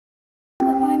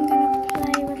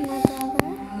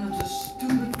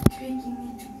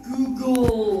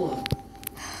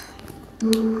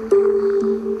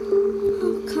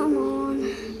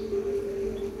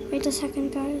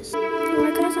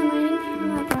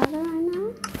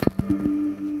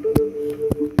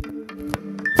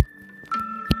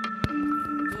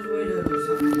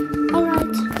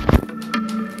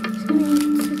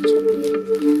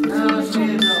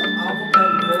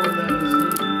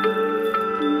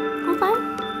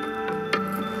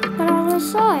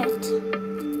saw it. Because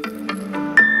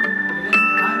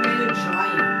I made a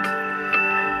giant.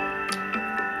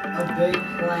 A big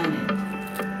planet.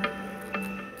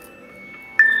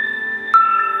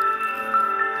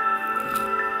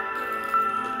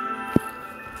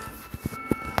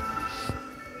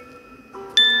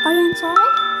 Are you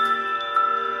inside?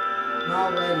 Not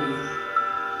ready.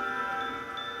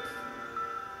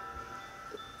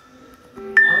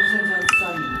 Also it's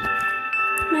sunny.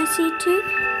 I see two,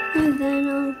 and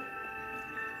then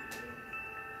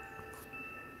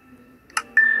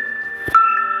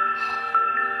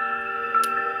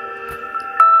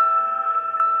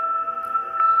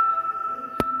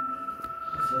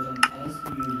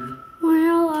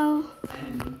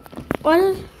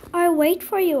while I wait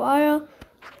for you, I'll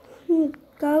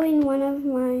go in one of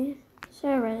my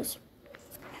servers.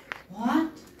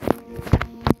 What?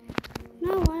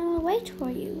 No, I'll wait for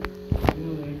you.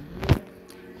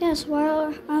 Yes,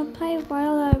 I'll play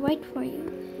while I wait for you.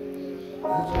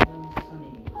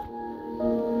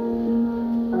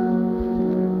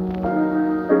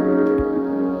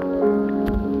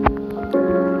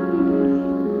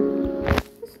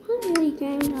 It's not really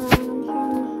game that I'm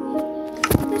playing.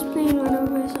 Just playing one of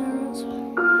my servers.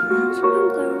 It's fun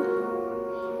though.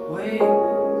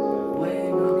 Why are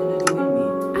you not gonna join me?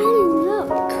 And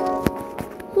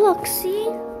look, see?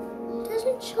 It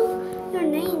doesn't show your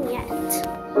name yet.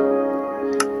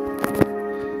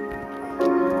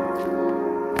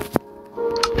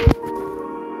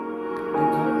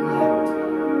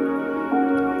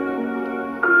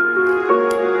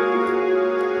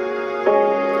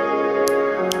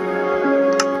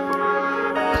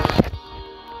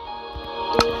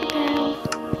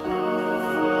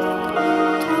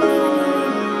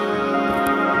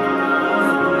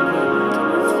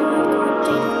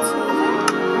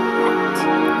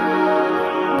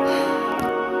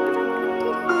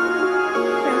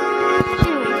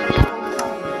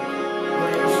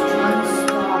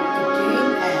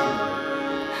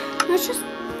 Let's just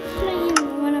play in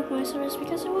one of my servers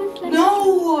because I want to play.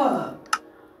 No!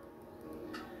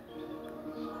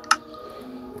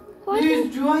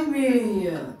 Please join me!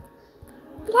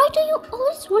 Why do you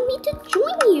always want me to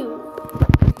join you?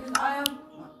 Because I have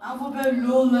alphabet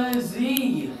Lola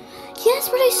Z. Yes,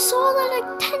 but I saw that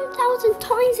like 10,000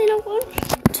 times and I want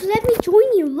to let me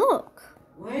join you. Look.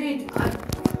 Wait,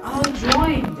 I'll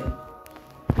join.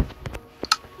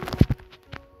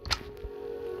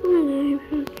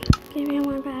 Give me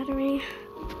my battery.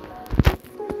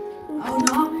 I'll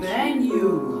not ban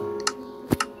you.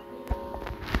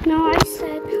 No, I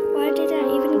said, why did I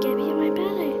even give you my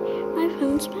battery? My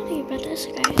phone's battery, but this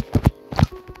guy.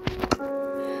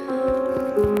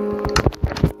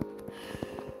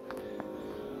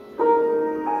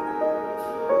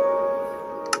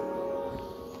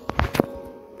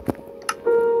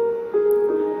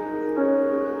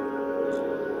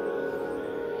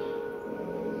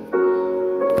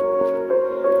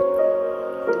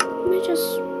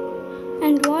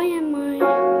 And why am I me?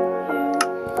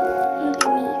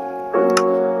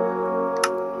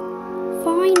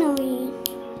 Finally.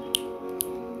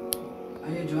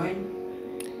 Are you joined?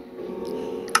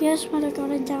 Yes, but I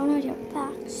gotta download your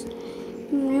packs.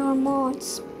 Your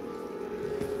mods.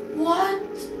 What?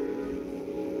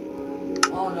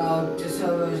 Oh no, this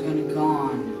server is gonna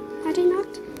gone. I did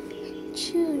not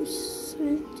choose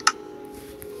it.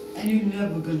 And you're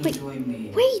never gonna join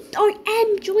me. Wait, I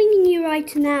am joining you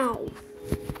right now.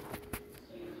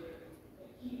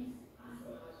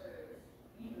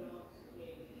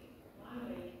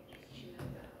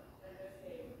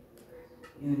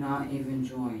 You're not even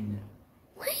joined.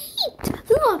 Wait,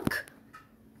 look.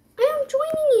 I am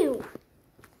joining you.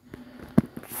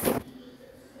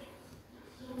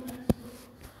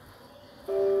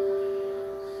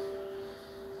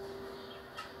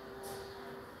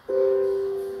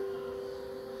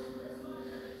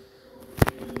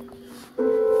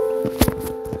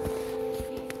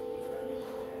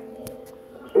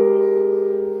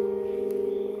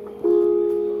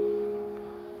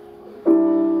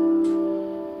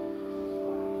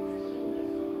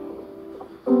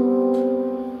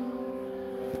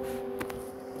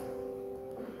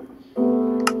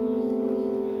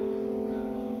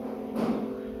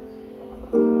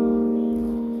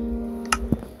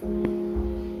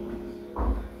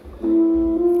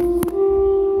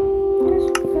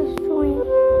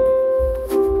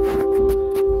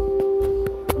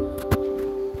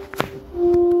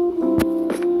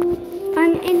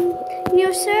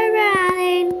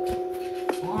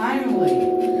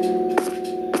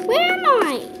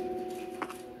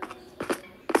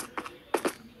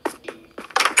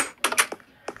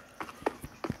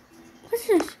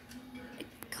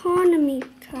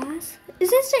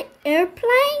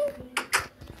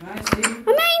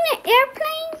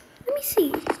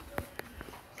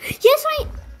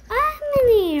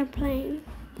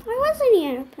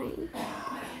 airplane.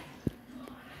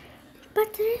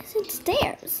 But there isn't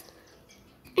stairs.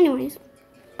 Anyways.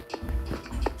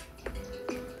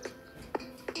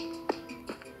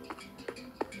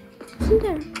 Isn't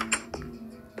there?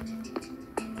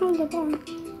 Oh, the bar.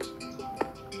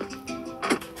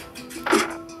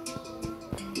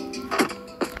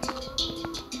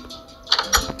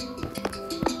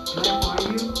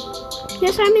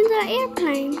 Yes, I'm in the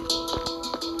airplane.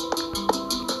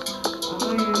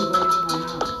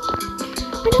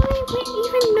 I don't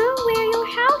even know where your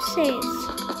house is.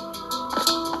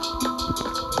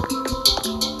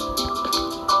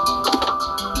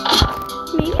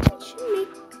 Maybe we should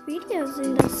make videos in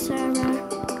the server.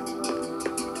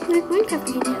 Like Minecraft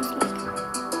videos.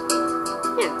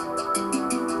 Yeah.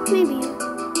 Maybe.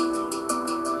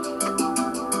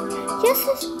 Yes,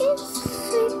 this is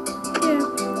the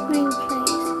airplane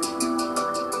place.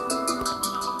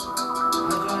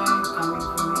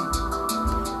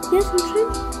 Yes, I'm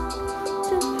trying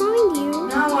to find you.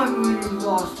 Now I'm really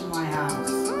lost in my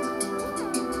house.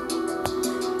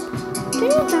 Can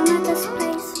you down at this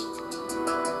place?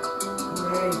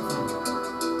 Wait.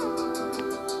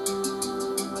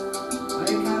 Are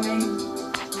you coming?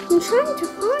 I'm trying to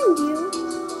find you.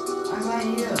 I'm right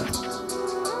here.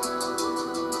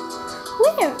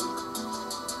 Where?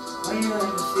 Right here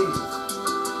in the seat.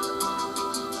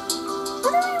 I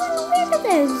don't even know where it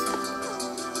is.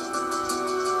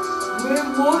 Where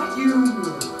were you?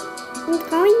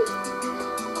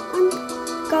 I'm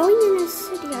going in a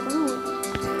city, I don't know.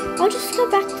 I'll just go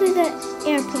back to the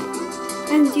airplane.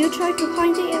 And you try to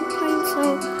find the airplane so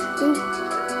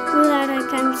that I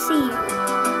can see you.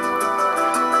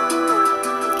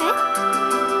 Okay?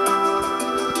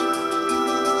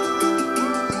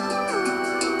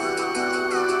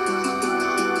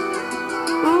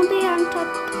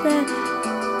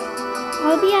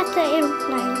 I'll be at the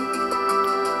airplane.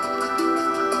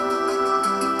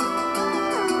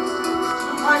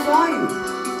 I saw you.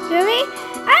 Really?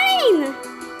 Ayn!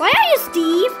 Why are you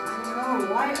Steve? I don't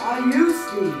know. Why are you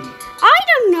Steve? I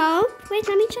don't know. Wait,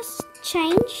 let me just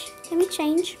change. Let me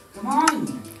change. Come on.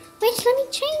 Wait, let me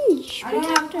change. I don't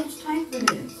have much time for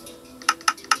this.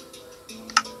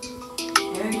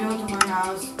 Can we go to my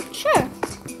house? Sure.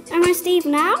 Am I Steve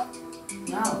now?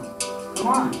 No. Come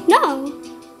on. No.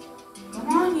 Come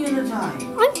on, Unitime.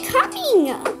 I'm coming.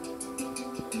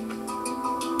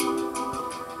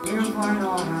 We're gonna find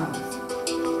our house.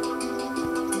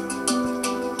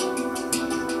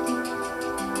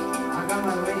 I got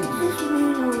my wings. I just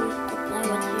really don't like to play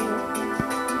with you.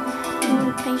 I'm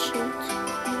impatient.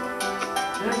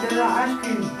 There's an ice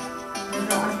cream. There's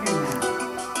an ice cream now.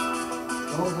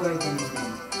 Don't break anything.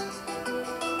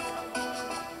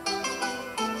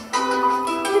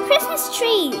 The Christmas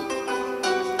tree.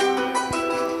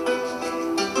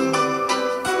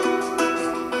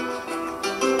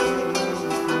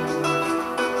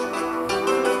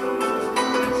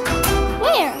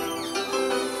 Where?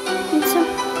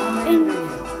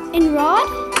 In Rod?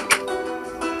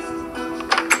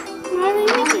 Where are we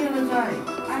Come on, making? Unitime.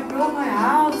 I built my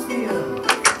house here.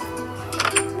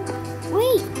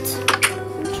 Wait.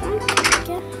 I'm trying to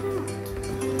get out.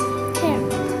 There.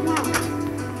 Now.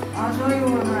 I'll show you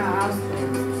where my house is.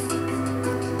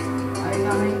 Are you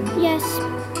coming? Yes.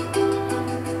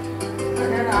 And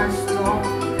then I stopped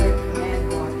the command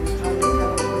block. It's trying to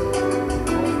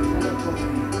teleport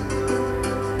me.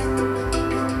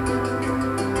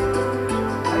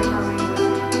 Are you coming?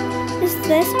 Is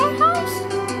this our house?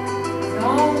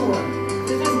 No!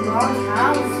 This is Rod's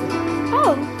house.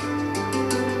 Oh.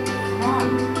 Come on.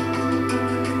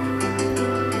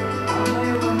 I'll show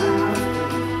you where my house is.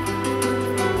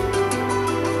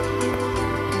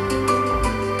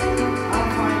 I'll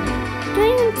find it. Don't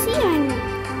even see it anymore.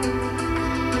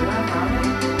 You have found it?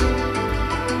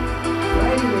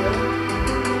 Right here.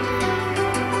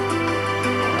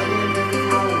 Right here, this is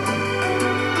how it works.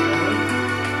 Okay?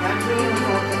 That's where you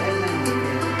talk to Edmund.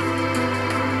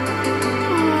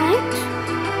 Alright.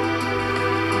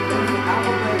 There's an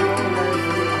alphabet order that is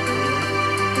really up there.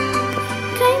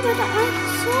 Okay, but I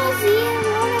saw Z a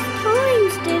lot of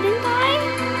times, didn't I?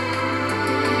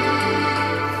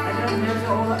 And then there's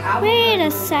all the alphabet Wait a order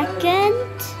that is- second.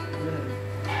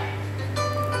 Yeah.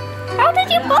 How did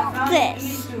you And then I book found an this?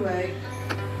 Easter egg.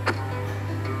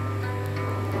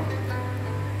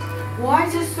 Why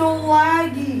is it so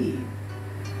laggy?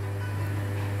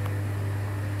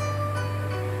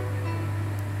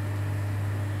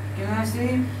 Can I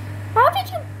see? How did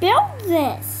you build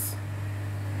this?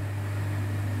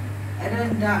 And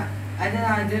then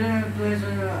I didn't place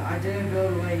it. I didn't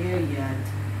build right here yet.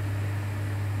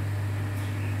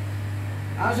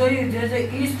 I I'll show you. There's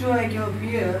an Easter egg up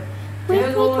here. Wait,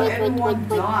 There's where everyone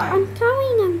died. I'm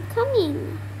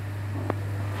coming.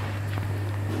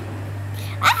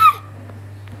 Ah!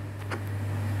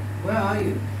 Where are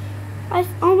you? I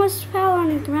almost fell on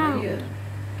the Right ground. here.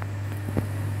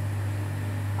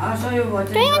 I'll show you what.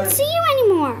 I don't even see you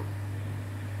anymore.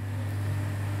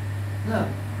 Look,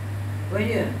 right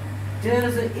here.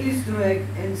 There's an Easter egg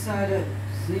inside of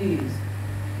these.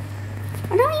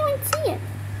 I don't even see it.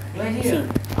 Right here.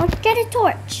 See, I'll get a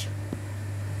torch.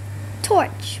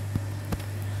 Torch.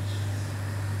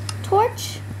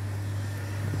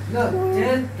 Look,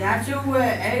 that's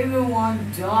where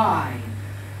everyone died.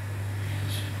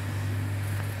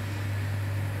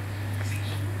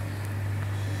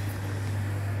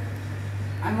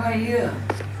 I'm right here.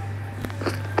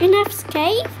 In F's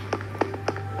cave?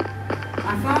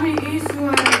 I found the Easter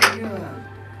egg here.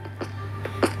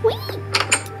 Wait.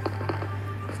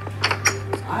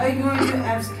 Are you going to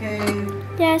F's cave?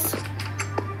 Yes.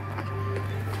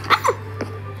 Ah!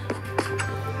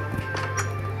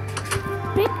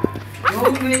 Wait. Go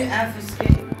with F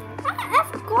escape. Ah,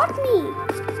 F got me.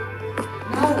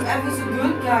 No, F is a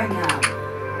good guy now.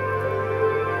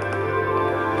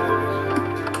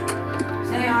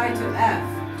 Say hi to F.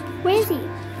 Where is he?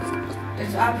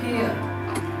 It's up here.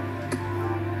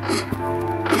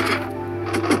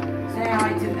 Say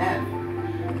hi to F.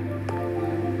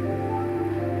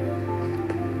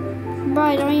 Bro,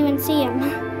 I don't even see him.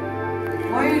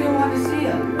 Why you don't want to see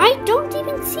him? I don't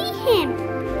even see him.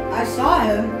 I saw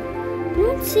him. I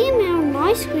don't see him on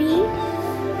my screen.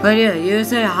 But yeah, you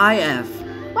say hi F.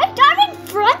 Wait, I'm in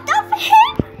front of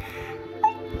him?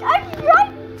 I'm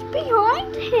right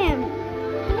behind him.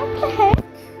 What the heck?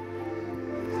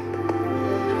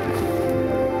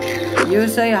 You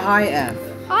say hi F.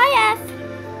 Hi, F.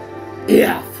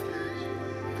 F.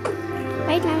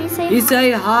 Wait, let me say You hi.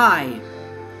 say hi.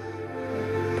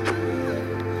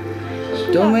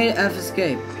 Don't make F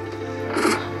escape.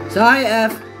 Sorry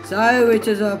F. Sorry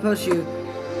witches I'll push you.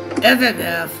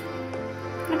 F.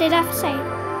 What did F say?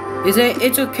 You say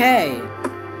it's okay.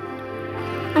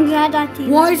 I'm glad that you.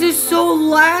 Why is it so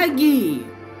laggy?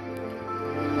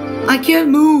 I can't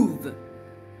move.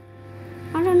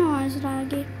 I don't know why it's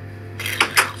laggy.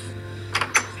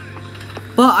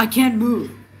 But I can't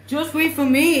move. Just wait for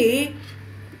me.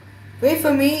 Wait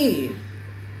for me.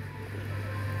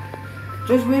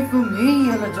 Just wait for me,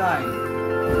 yellow giant.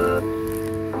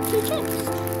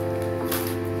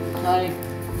 Sorry.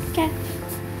 Okay.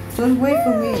 Just wait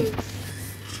for me.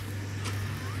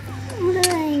 What did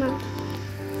I know?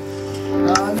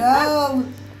 Oh no!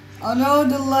 Oh no,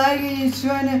 the laggy is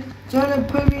trying to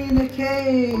put me in the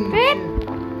cave.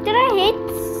 Did I hit?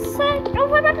 Oh,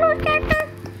 what about Lord character?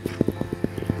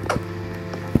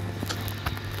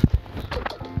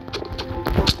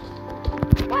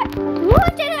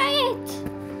 What did I hit?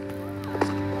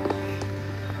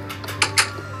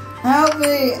 Help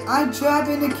me! I'm trapped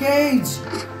in the cage.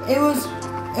 It was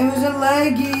a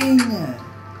lagging.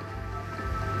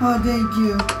 Oh, thank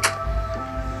you.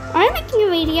 I'm making a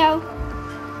video.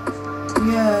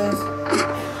 Yes.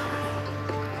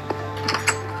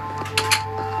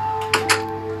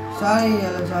 Sorry,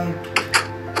 yellow giant.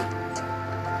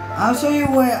 I'll show you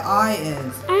where I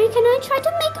is. And can I try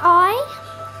to make I?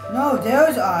 No,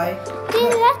 there's I.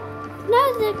 No,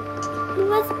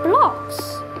 with blocks.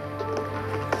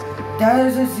 That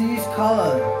is a Z's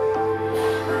color.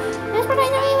 That's what I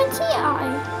don't even see I.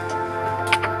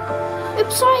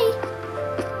 Oops, sorry.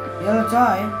 Yellow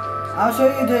giant. I'll show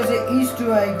you there's an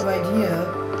Easter egg right here.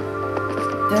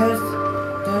 There's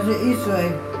an Easter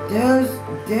egg.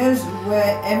 There's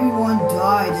where everyone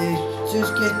died. They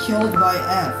just get killed by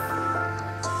F.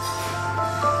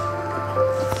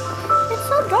 It's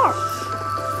so dark.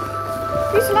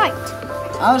 There's light.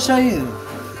 I'll show you.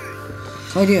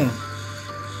 Right here.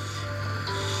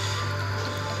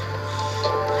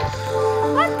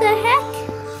 What the heck?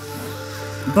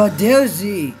 But there's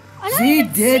Z. I don't Z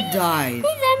even did see. die. He's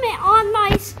on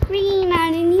my screen,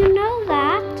 and you know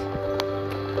that.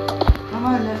 Come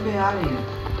on, let's get out of here.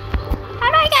 How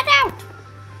do I get out?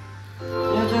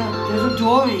 There's a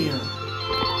door here.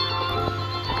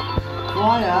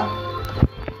 Fly up.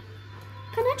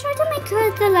 Can I try to make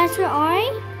the letter I?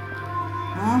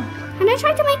 Huh? Can I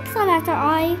try to make the letter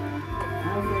I?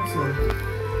 I don't think so.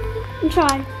 And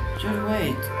try. Just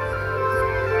wait.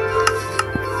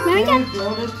 Can I Can get? you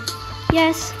build it?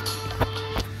 Yes.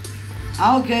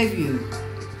 I'll give you.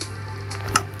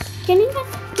 Can you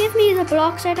just give me the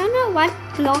blocks? I don't know what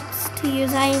blocks to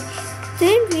use. I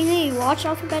didn't really watch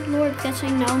Alphabet Lord because I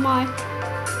know my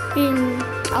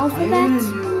Are alphabet.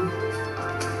 you?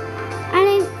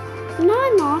 No,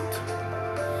 I'm not.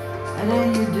 And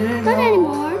then you didn't Not know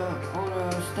anymore. all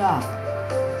the stuff.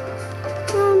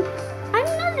 I'm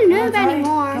not a noob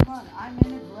anymore. Come on, I'm in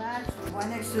the garage right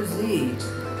next to Z.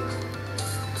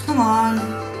 Come on.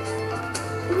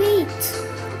 Wait.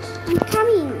 I'm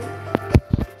coming.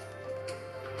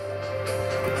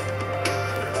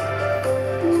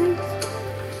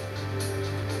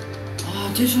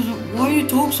 Why you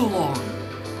talk so long?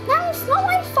 No, it's not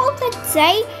my fault that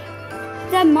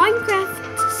the Minecraft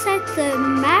set the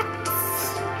max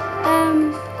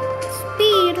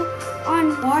speed on.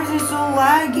 Why is it so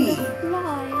laggy?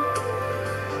 Why?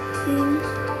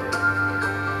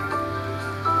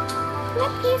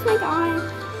 Let me use my eye.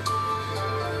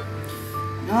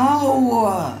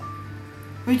 No!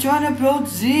 We're trying to build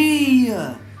Z!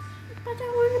 But I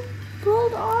want to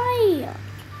build eye.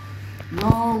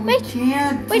 No, we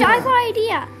can't. Wait, I have an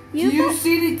idea. Do you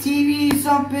see the TV or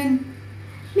something?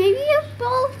 Maybe you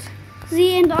build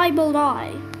Z and I build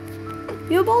I.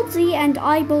 You build Z and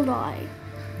I build I.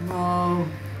 No,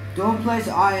 don't place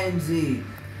I and Z.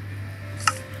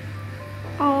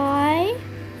 I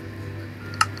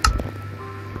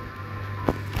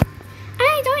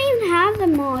don't even have the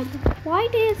mod. Why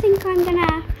do you think I'm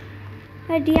gonna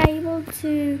be able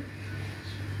to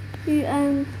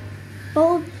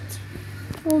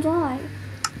build I?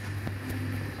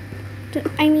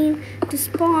 To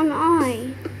spawn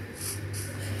I.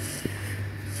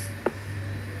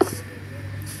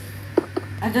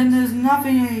 And then there's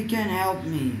nothing that can help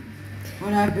me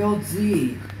when I build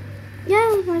Z.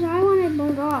 Yeah, but I want to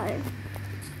build I.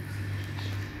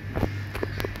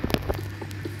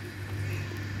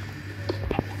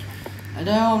 And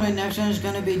then the next one is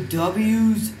gonna be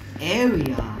W's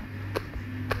area.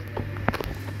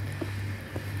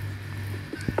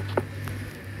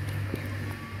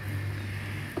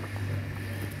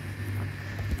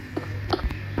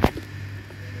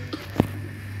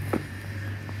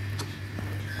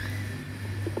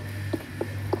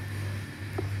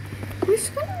 It's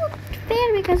gonna look fair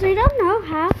because I don't know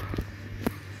how.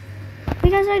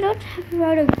 Because I don't have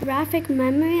photographic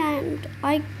memory and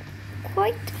I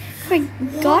quite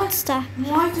forgot stuff.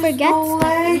 What Forget is so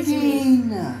stuff easily. lagging?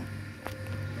 So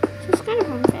it's kind of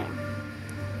unfair.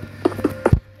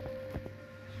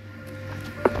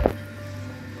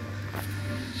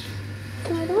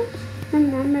 So I don't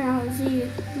remember how Z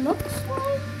looks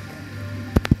like.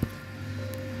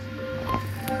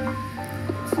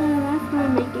 So that's why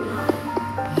I'm making it.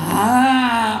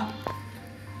 Ah!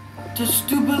 The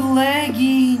stupid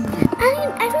lagging!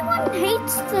 Everyone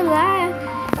hates the lag.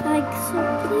 Like, so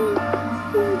please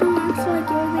don't act like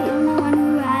you're the only one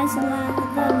who has the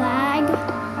lag.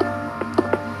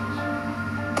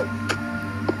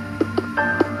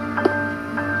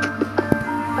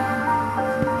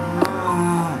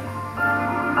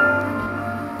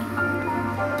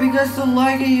 Because the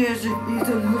laggy is a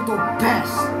little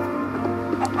best.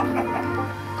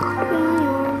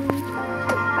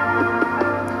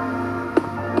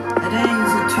 And then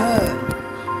he's a turd.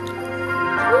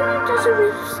 It doesn't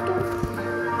really stop.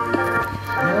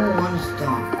 No one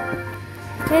stop.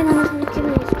 Then I'm looking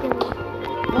at his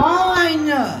Fine!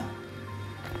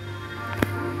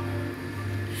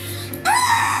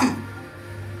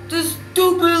 The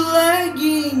stupid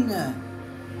lagging!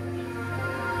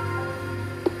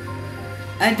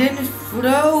 And then it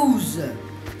froze.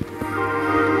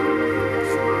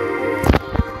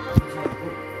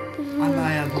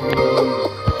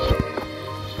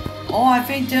 Oh, I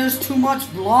think there's too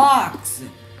much blocks.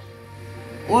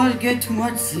 Or get too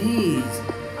much Z's.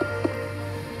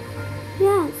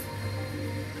 Yes.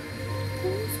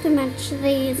 There's too much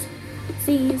these.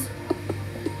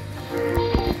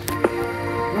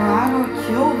 Well, how do I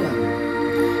kill them?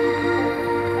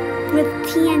 With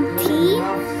TNT?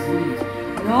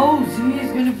 No, Z is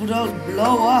gonna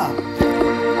blow up.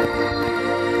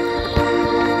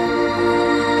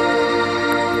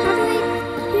 How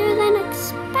do you then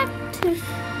expect to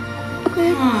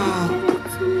get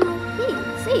some like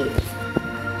these?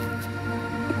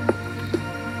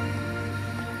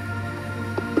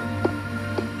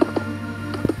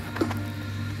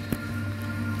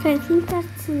 Okay, I think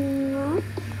that's enough.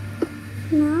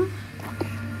 No.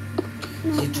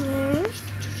 Not there.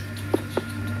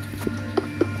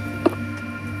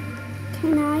 Okay,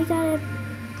 now I gotta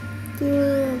do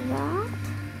that.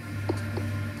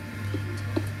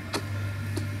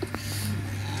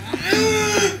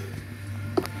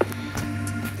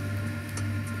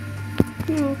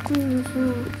 No, clean this up.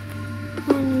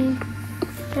 Honey,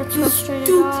 that's frustrated,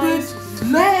 guys.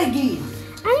 Stupid lagging!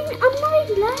 I'm my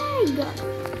leg.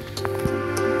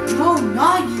 No,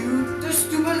 not you. The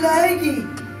stupid lagging.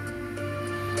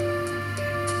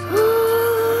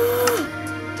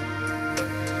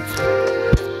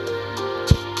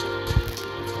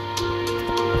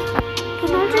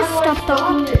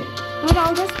 talking. it. But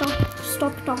I'll just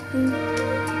stop talking.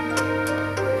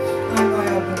 I'm my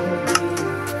open game.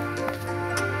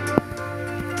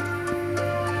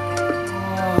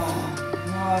 Oh,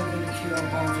 now I'm gonna kill a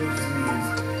bunch of these.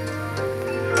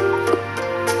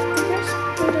 Just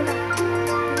put it up.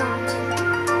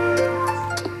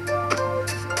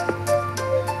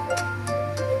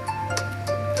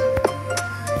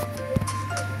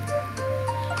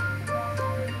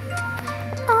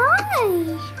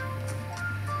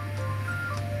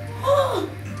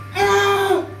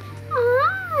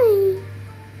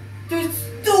 The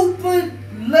stupid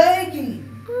legging.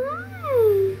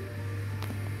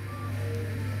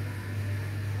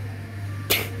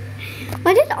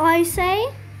 What did I say?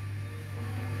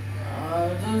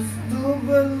 The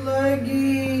stupid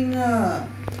legging.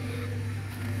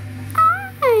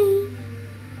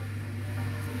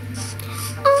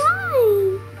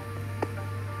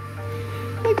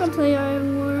 I can tell you I am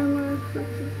more and more.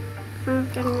 I'm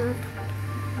getting up.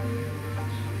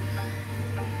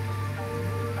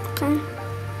 Okay.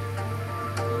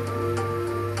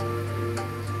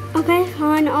 Okay,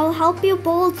 fine. I'll help you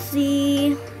both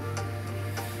see.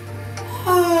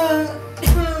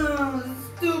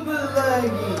 Stupid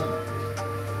legging.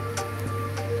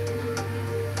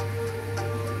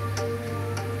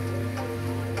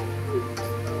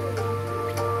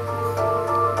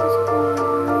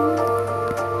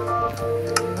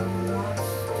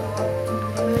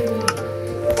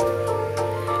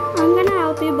 I'm gonna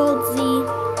help you both see.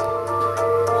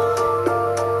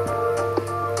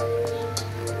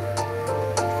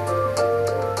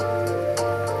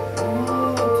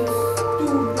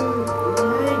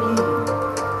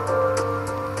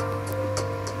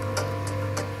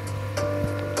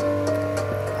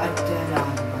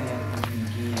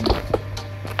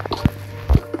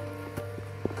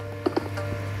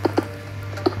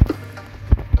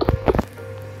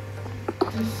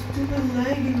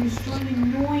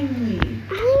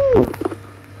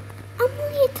 I'm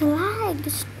really to lag.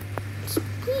 Just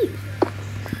sleep.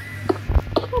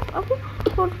 Aku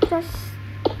just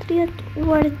lihat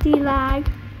worthy lag.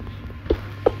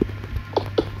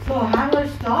 So how do I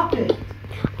stop it?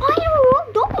 I don't know.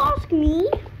 Don't ask me.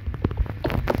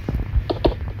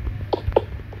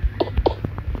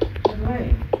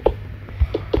 Wait.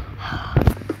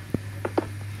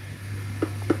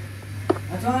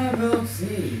 I'm trying to build C.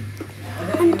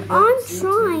 And I'm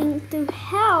trying to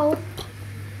help.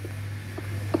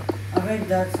 I think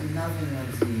that's nothing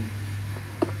like C.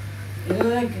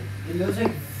 It looks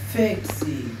like fake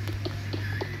C.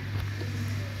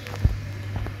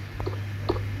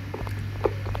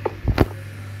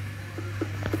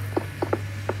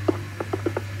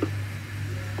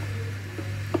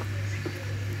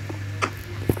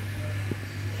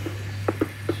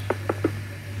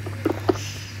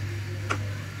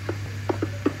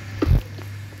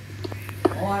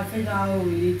 Oh, I think I will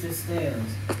lead the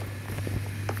stairs.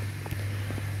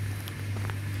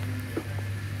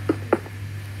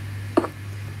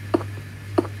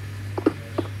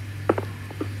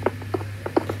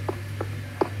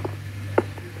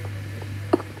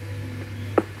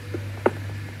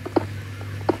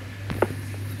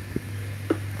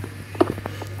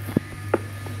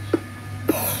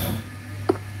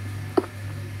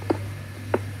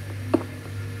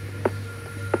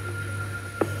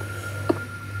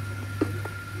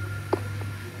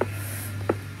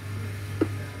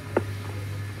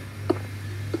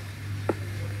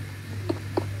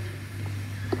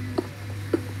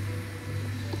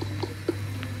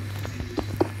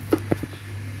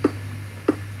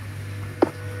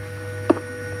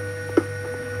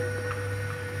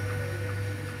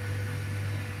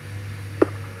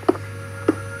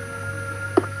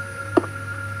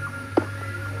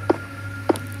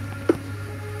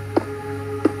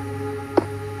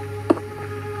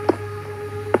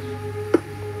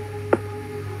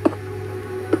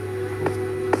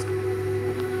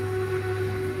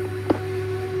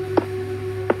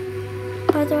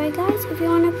 By the way, guys, if you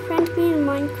want to friend me in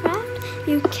Minecraft,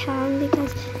 you can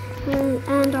because,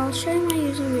 and I'll show you my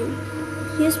username.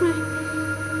 Here's my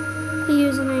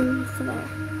username for there.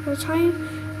 We're trying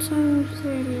to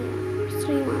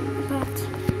 31, but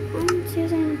I'm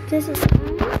using this is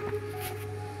mine,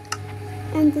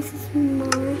 and this is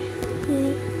mine.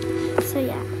 So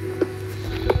yeah.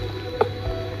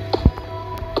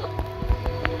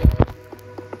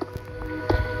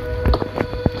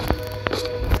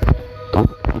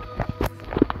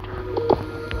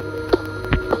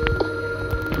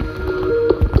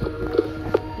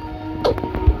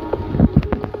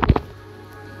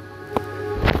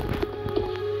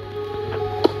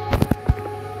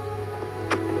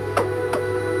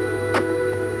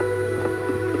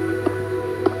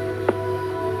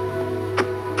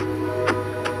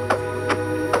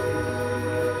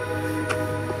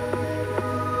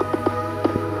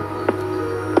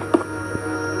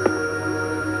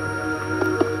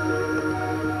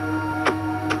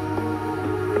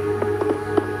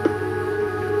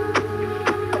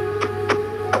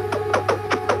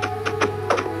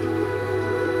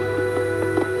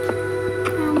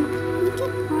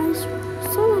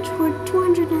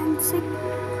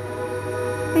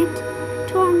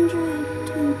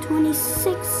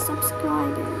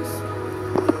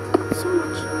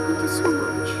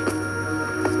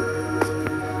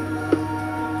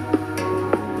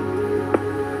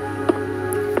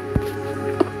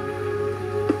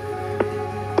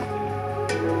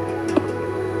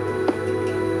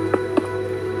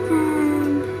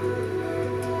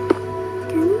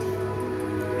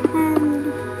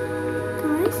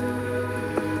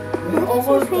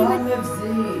 done favorite? with Z.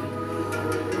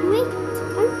 Wait,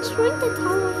 I'm trying to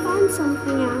tell I found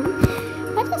something out.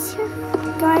 What is your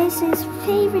guys'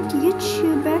 favorite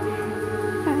YouTuber?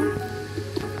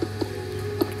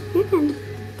 You can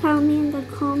tell me in the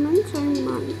comments or in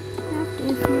Minecraft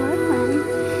if you're a friend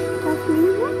of me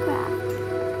in Minecraft.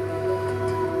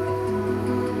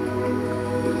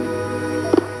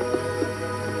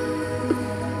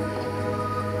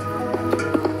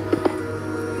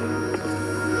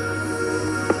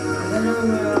 I don't know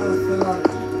where I'll fill up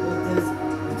with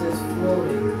this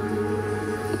floating.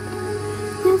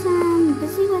 Yes, I'm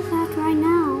busy with that right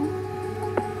now.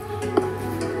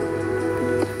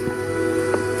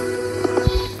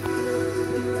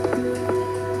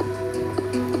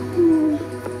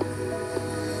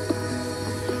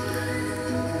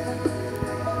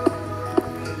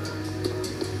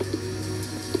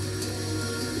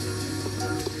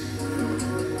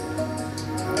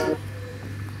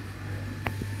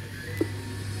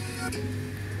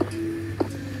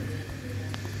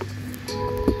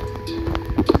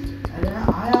 And then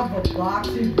I have a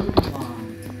boxy boom bomb.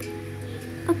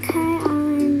 Okay,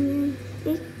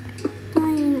 ich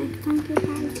danke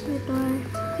ganz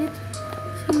bedeutet.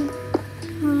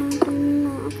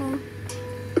 Okay.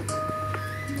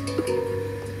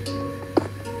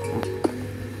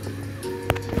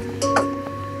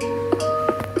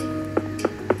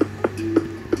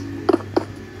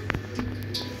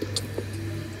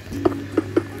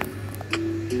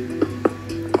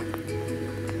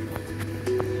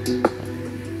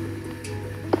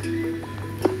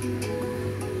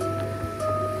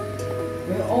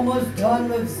 We're almost done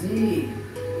with Z.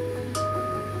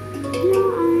 No,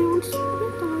 I want to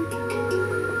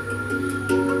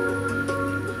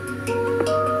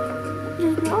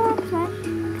just go outside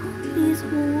these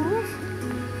walls.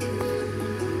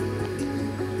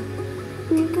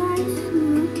 You guys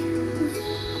need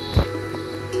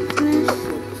this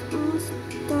is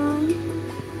done.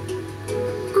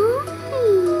 Oh.